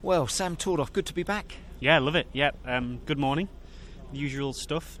Well, Sam Tordoff, good to be back. Yeah, love it. Yeah, good morning. Usual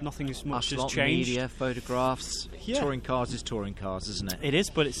stuff. Nothing as much has changed. Media, photographs. Yeah. Touring cars is touring cars, isn't it? It is,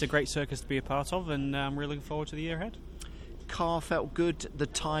 but it's a great circus to be a part of, and I'm really looking forward to the year ahead. Car felt good the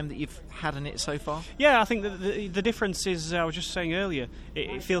time that you've had in it so far? Yeah, I think that the difference is, I was just saying earlier,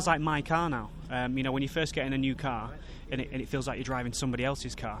 it feels like my car now. When you first get in a new car, and it feels like you're driving somebody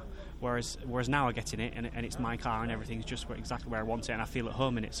else's car. Whereas now I get in it and it's my car and everything's just exactly where I want it and I feel at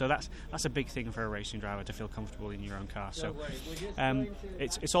home in it. So that's a big thing for a racing driver, to feel comfortable in your own car. So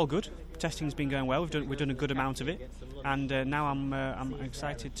it's all good. Testing's been going well. We've done a good amount of it, and now I'm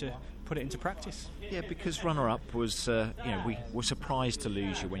excited to put it into practice. Yeah, because runner-up was, we were surprised to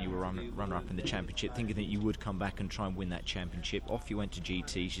lose you when you were runner-up in the championship, thinking that you would come back and try and win that championship. Off you went to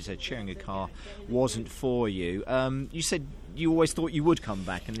GT. She said sharing a car wasn't for you. You said you always thought you would come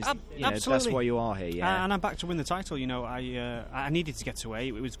back, and that's why you are here. Yeah, and I'm back to win the title. I needed to get away.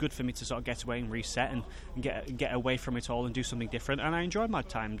 It was good for me to sort of get away and reset and get away from it all and do something different. And I enjoyed my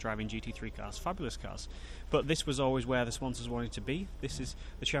time driving GT3 cars, fabulous cars. But this was always where the sponsors wanted to be. This is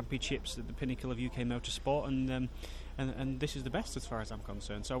the championships at the pinnacle of UK motorsport, and this is the best as far as I'm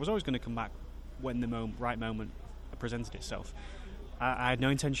concerned. So I was always going to come back when the right moment presented itself. I had no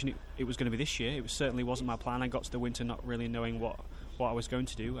intention it was going to be this year. It certainly wasn't my plan. I got to the winter not really knowing what I was going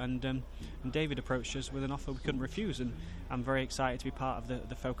to do, and David approached us with an offer we couldn't refuse, and I'm very excited to be part of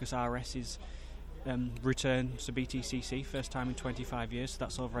the Focus RS's return to BTCC, first time in 25 years. So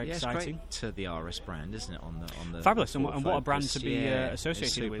that's all very exciting. It's great to the RS brand, isn't it? On the fabulous, and what a brand to be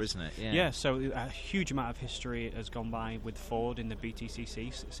associated super, with, isn't it? Yeah. So a huge amount of history has gone by with Ford in the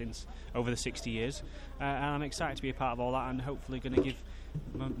BTCC since over the 60 years, and I'm excited to be a part of all that, and hopefully going to give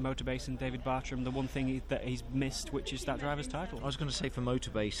Motorbase and David Bartram the one thing that he's missed, which is that driver's title. I was going to say for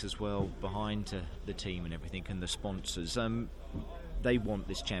Motorbase as well, behind the team and everything, and the sponsors. They want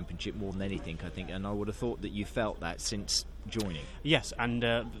this championship more than anything, I think, and I would have thought that you felt that since joining. Yes, and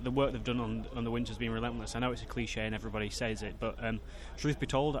the work they've done on the winter has been relentless. I know it's a cliche and everybody says it, but truth be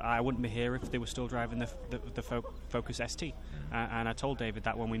told, I wouldn't be here if they were still driving the Focus ST. And I told David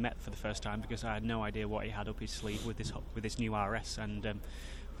that when we met for the first time, because I had no idea what he had up his sleeve with this new RS. And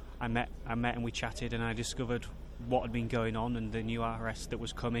I met and we chatted, and I discovered what had been going on and the new RS that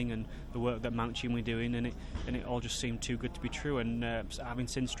was coming and the work that Mountchin were doing, and it all just seemed too good to be true. And having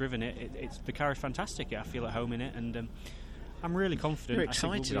since driven it's the car is fantastic. I feel at home in it, and I'm really confident. You're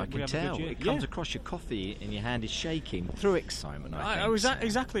excited, I can tell. It comes across your coffee and your hand is shaking through excitement, I think.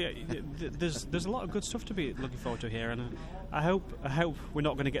 Exactly. There's a lot of good stuff to be looking forward to here, and I hope we're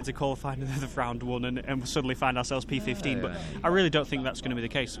not going to get to qualify into the round one and suddenly find ourselves P15. But I really don't think that's going to be the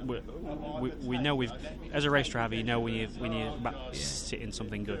case. We know as a race driver, you know when you sit in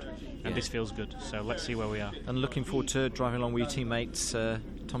something good, and this feels good. So let's see where we are. And looking forward to driving along with your teammates,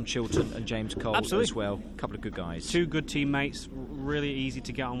 Tom Chilton and James Cole. Absolutely. As well. A couple of good guys. Two good teammates, really easy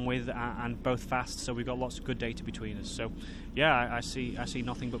to get on with, and both fast. So we've got lots of good data between us. So yeah, I see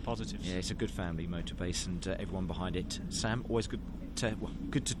nothing but positives. Yeah, it's a good family, Motorbase, and everyone behind it. Sam, always good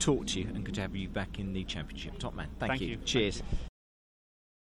to talk to you, and good to have you back in the championship. Top man. Thank you. You. Cheers.